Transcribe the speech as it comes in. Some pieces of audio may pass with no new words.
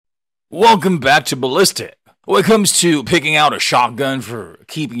Welcome back to Ballistic. When it comes to picking out a shotgun for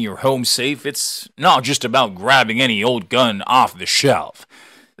keeping your home safe, it's not just about grabbing any old gun off the shelf.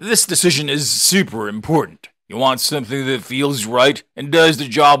 This decision is super important. You want something that feels right and does the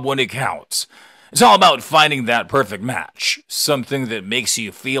job when it counts. It's all about finding that perfect match, something that makes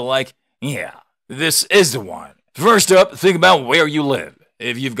you feel like, yeah, this is the one. First up, think about where you live.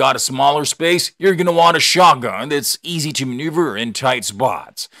 If you've got a smaller space, you're going to want a shotgun that's easy to maneuver in tight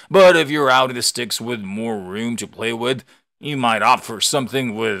spots. But if you're out in the sticks with more room to play with, you might opt for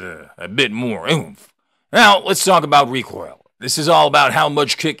something with a bit more oomph. Now, let's talk about recoil. This is all about how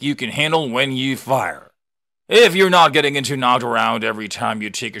much kick you can handle when you fire. If you're not getting into knocked around every time you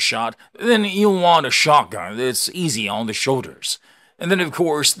take a shot, then you'll want a shotgun that's easy on the shoulders. And then, of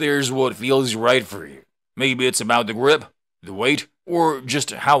course, there's what feels right for you. Maybe it's about the grip, the weight, or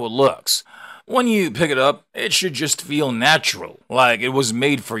just how it looks. When you pick it up, it should just feel natural, like it was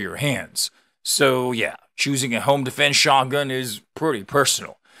made for your hands. So yeah, choosing a home defense shotgun is pretty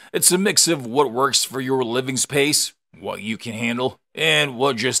personal. It's a mix of what works for your living space, what you can handle, and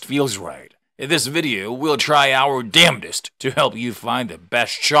what just feels right. In this video, we'll try our damnedest to help you find the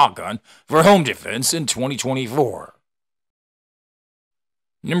best shotgun for home defense in 2024.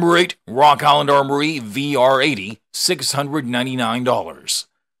 Number 8, Rock Island Armory VR80, $699.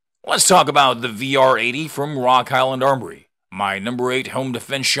 Let's talk about the VR80 from Rock Island Armory, my number 8 home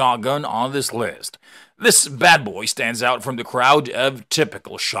defense shotgun on this list. This bad boy stands out from the crowd of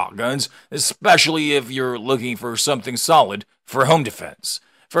typical shotguns, especially if you're looking for something solid for home defense.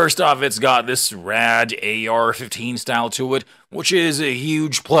 First off, it's got this rad AR-15 style to it, which is a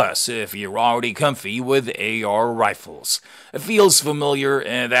huge plus if you're already comfy with AR rifles. It feels familiar,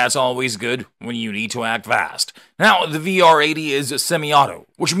 and that's always good when you need to act fast. Now, the VR80 is semi-auto,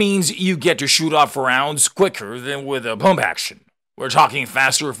 which means you get to shoot off rounds quicker than with a pump action. We're talking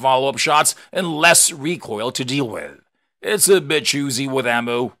faster follow-up shots and less recoil to deal with. It's a bit choosy with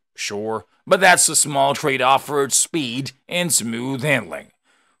ammo, sure, but that's a small trade-off for its speed and smooth handling.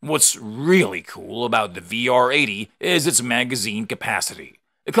 What's really cool about the VR80 is its magazine capacity.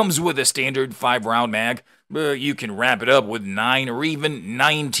 It comes with a standard 5-round mag, but you can ramp it up with 9 or even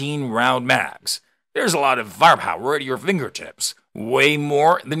 19-round mags. There's a lot of firepower at your fingertips, way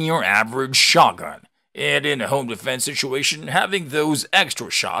more than your average shotgun. And in a home defense situation, having those extra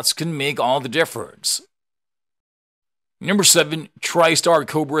shots can make all the difference. Number 7, TriStar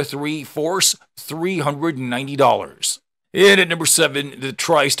Cobra 3 Force, $390. And at number 7, the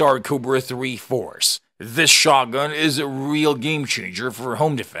TriStar Cobra 3 Force. This shotgun is a real game changer for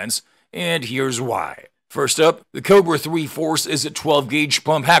home defense, and here's why. First up, the Cobra 3 Force is a 12-gauge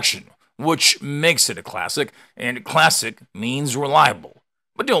pump action, which makes it a classic, and classic means reliable.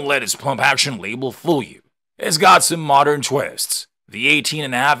 But don't let its pump action label fool you. It's got some modern twists. The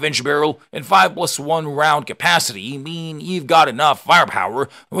 18.5-inch barrel and 5+1 round capacity mean you've got enough firepower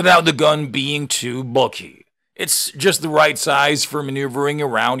without the gun being too bulky. It's just the right size for maneuvering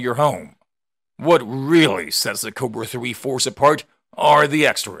around your home. What really sets the Cobra 3 Force apart are the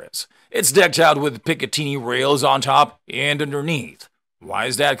extras. It's decked out with Picatinny rails on top and underneath. Why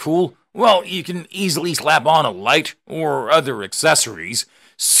is that cool? Well, you can easily slap on a light or other accessories.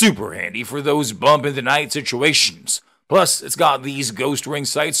 Super handy for those bump-in-the-night situations. Plus, it's got these ghost ring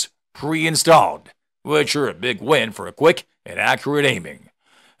sights pre-installed, which are a big win for quick and accurate aiming.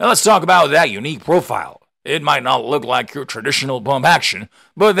 Now let's talk about that unique profile. It might not look like your traditional pump action,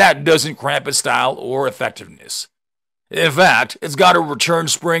 but that doesn't cramp its style or effectiveness. In fact, it's got a return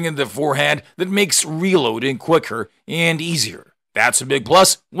spring in the forehand that makes reloading quicker and easier. That's a big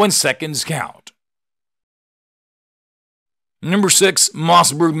plus when seconds count. Number 6,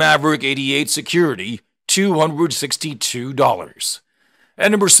 Mossberg Maverick 88 Security, $262.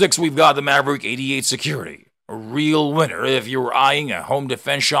 At number 6, we've got the Maverick 88 Security. A real winner if you're eyeing a home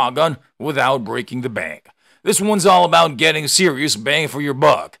defense shotgun without breaking the bank. This one's all about getting serious bang for your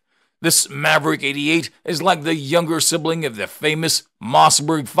buck. This Maverick 88 is like the younger sibling of the famous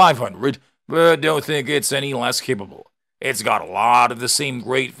Mossberg 500, but don't think it's any less capable. It's got a lot of the same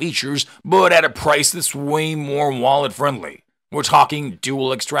great features, but at a price that's way more wallet-friendly. We're talking dual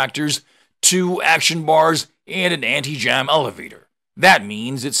extractors, 2 action bars, and an anti-jam elevator. That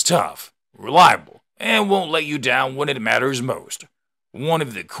means it's tough, reliable, and won't let you down when it matters most. One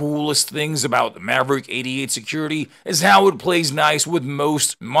of the coolest things about the Maverick 88 Security is how it plays nice with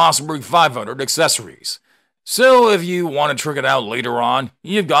most Mossberg 500 accessories. So if you want to trick it out later on,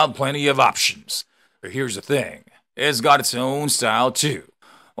 you've got plenty of options. But here's the thing, it's got its own style too.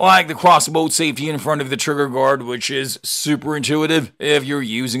 Like the crossbow safety in front of the trigger guard, which is super intuitive if you're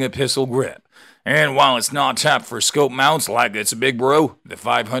using a pistol grip. And while it's not tapped for scope mounts like its big bro, the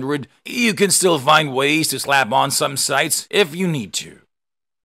 500, you can still find ways to slap on some sights if you need to.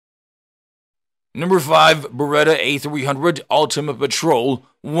 Number 5, Beretta A300 Ultima Patrol,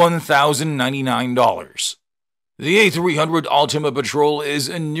 $1,099. The A300 Ultima Patrol is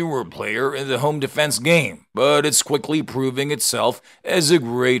a newer player in the home defense game, but it's quickly proving itself as a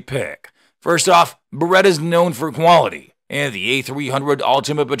great pick. First off, Beretta is known for quality, and the A300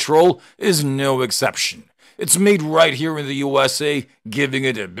 Ultima Patrol is no exception. It's made right here in the USA, giving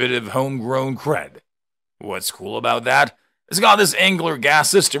it a bit of homegrown cred. What's cool about that? It's got this angular gas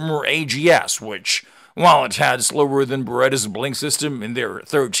system, or AGS, which, while a tad slower than Beretta's blink system in their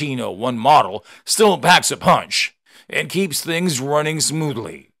 1301 model, still packs a punch and keeps things running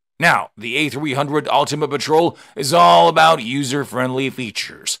smoothly. Now, the A300 Ultima Patrol is all about user-friendly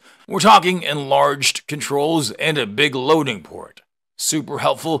features. We're talking enlarged controls and a big loading port. Super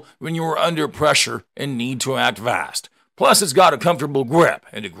helpful when you're under pressure and need to act fast. Plus, it's got a comfortable grip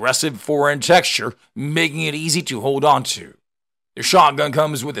and aggressive forend texture, making it easy to hold on to. The shotgun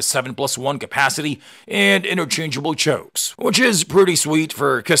comes with a 7+1 capacity and interchangeable chokes, which is pretty sweet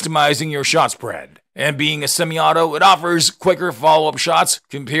for customizing your shot spread. And being a semi-auto, it offers quicker follow-up shots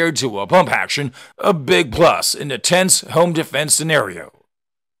compared to a pump action, a big plus in a tense home defense scenario.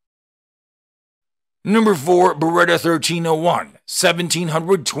 Number 4, Beretta 1301,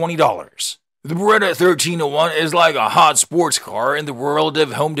 $1,720. The Beretta 1301 is like a hot sports car in the world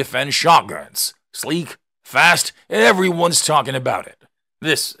of home defense shotguns. Sleek, fast, and everyone's talking about it.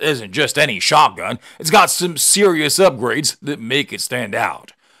 This isn't just any shotgun, it's got some serious upgrades that make it stand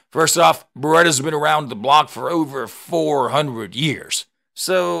out. First off, Beretta's been around the block for over 400 years,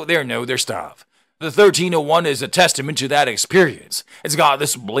 so they know their stuff. The 1301 is a testament to that experience. It's got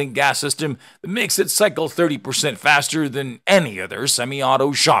this blink gas system that makes it cycle 30% faster than any other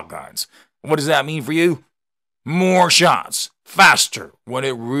semi-auto shotguns. What does that mean for you? More shots, faster when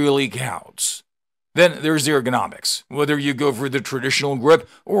it really counts. Then there's the ergonomics. Whether you go for the traditional grip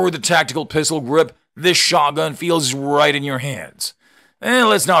or the tactical pistol grip, this shotgun feels right in your hands. And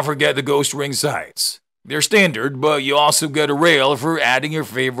let's not forget the ghost ring sights. They're standard, but you also get a rail for adding your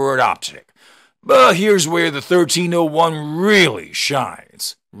favorite optic. But here's where the 1301 really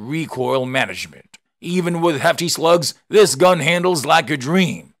shines. Recoil management. Even with hefty slugs, this gun handles like a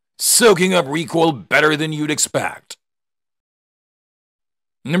dream, soaking up recoil better than you'd expect.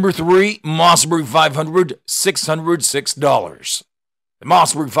 Number 3, Mossberg 500, $606. The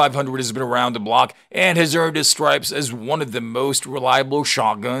Mossberg 500 has been around the block and has earned its stripes as one of the most reliable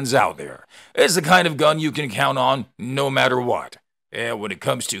shotguns out there. It's the kind of gun you can count on no matter what. And when it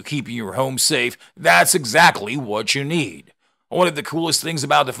comes to keeping your home safe, that's exactly what you need. One of the coolest things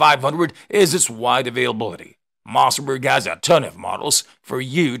about the 500 is its wide availability. Mossberg has a ton of models for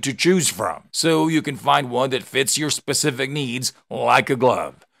you to choose from, so you can find one that fits your specific needs like a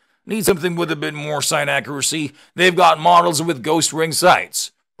glove. Need something with a bit more sight accuracy? They've got models with ghost ring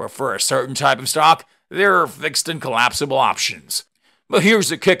sights. Prefer a certain type of stock? There are fixed and collapsible options. But here's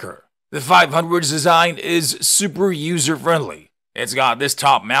the kicker. The 500's design is super user-friendly. It's got this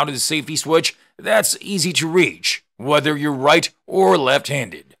top-mounted safety switch that's easy to reach, whether you're right or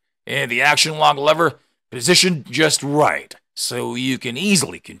left-handed. And the action lock lever positioned just right, so you can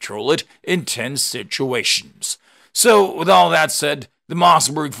easily control it in tense situations. So, with all that said, the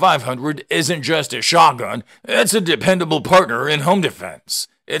Mossberg 500 isn't just a shotgun, it's a dependable partner in home defense.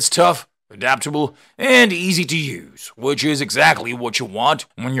 It's tough, adaptable, and easy to use, which is exactly what you want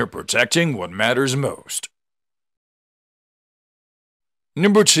when you're protecting what matters most.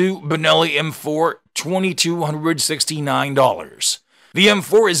 Number 2, Benelli M4, $2,269. The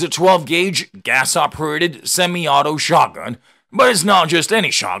M4 is a 12-gauge, gas-operated, semi-auto shotgun, but it's not just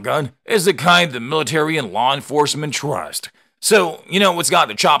any shotgun. It's the kind the military and law enforcement trust. So, it's got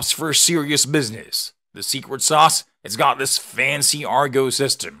the chops for serious business. The secret sauce? It's got this fancy Argo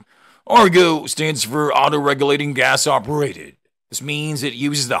system. Argo stands for auto-regulating gas-operated. This means it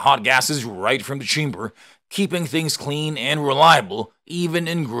uses the hot gases right from the chamber, keeping things clean and reliable, even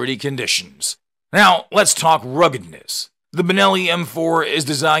in gritty conditions. Now, let's talk ruggedness. The Benelli M4 is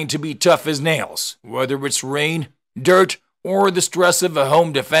designed to be tough as nails. Whether it's rain, dirt, or the stress of a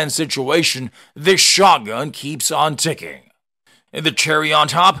home defense situation, this shotgun keeps on ticking. And the cherry on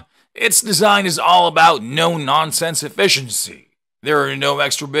top? Its design is all about no-nonsense efficiency. There are no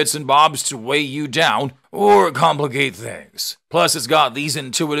extra bits and bobs to weigh you down or complicate things. Plus, it's got these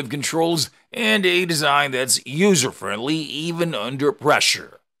intuitive controls and a design that's user-friendly even under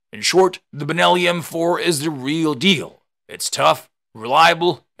pressure. In short, the Benelli M4 is the real deal. It's tough,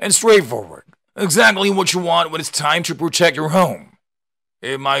 reliable, and straightforward. Exactly what you want when it's time to protect your home.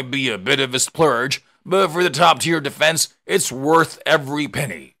 It might be a bit of a splurge, but for the top tier defense, it's worth every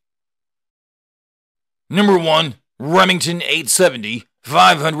penny. Number 1. Remington 870,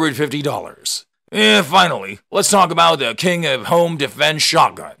 $550. And finally, let's talk about the king of home defense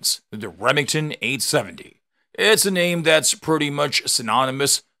shotguns, the Remington 870. It's a name that's pretty much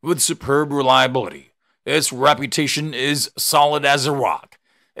synonymous with superb reliability. Its reputation is solid as a rock.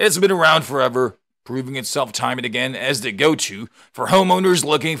 It's been around forever, proving itself time and again as the go-to for homeowners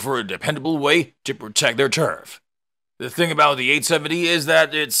looking for a dependable way to protect their turf. The thing about the 870 is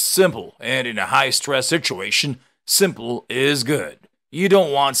that it's simple, and in a high-stress situation, simple is good. You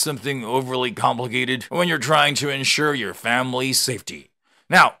don't want something overly complicated when you're trying to ensure your family's safety.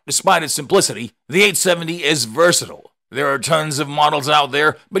 Now, despite its simplicity, the 870 is versatile. There are tons of models out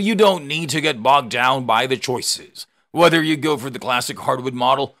there, but you don't need to get bogged down by the choices. Whether you go for the classic hardwood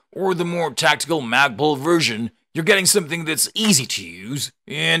model or the more tactical Magpul version, you're getting something that's easy to use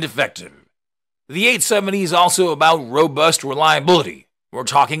and effective. The 870 is also about robust reliability. We're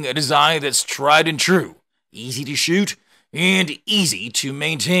talking a design that's tried and true, easy to shoot, and easy to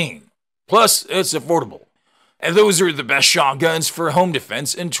maintain. Plus, it's affordable. And those are the best shotguns for home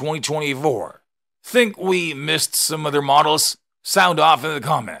defense in 2024. Think we missed some other models? Sound off in the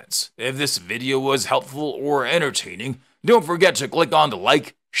comments. If this video was helpful or entertaining, don't forget to click on the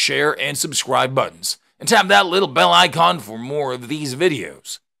like, share, and subscribe buttons, and tap that little bell icon for more of these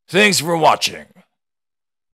videos. Thanks for watching.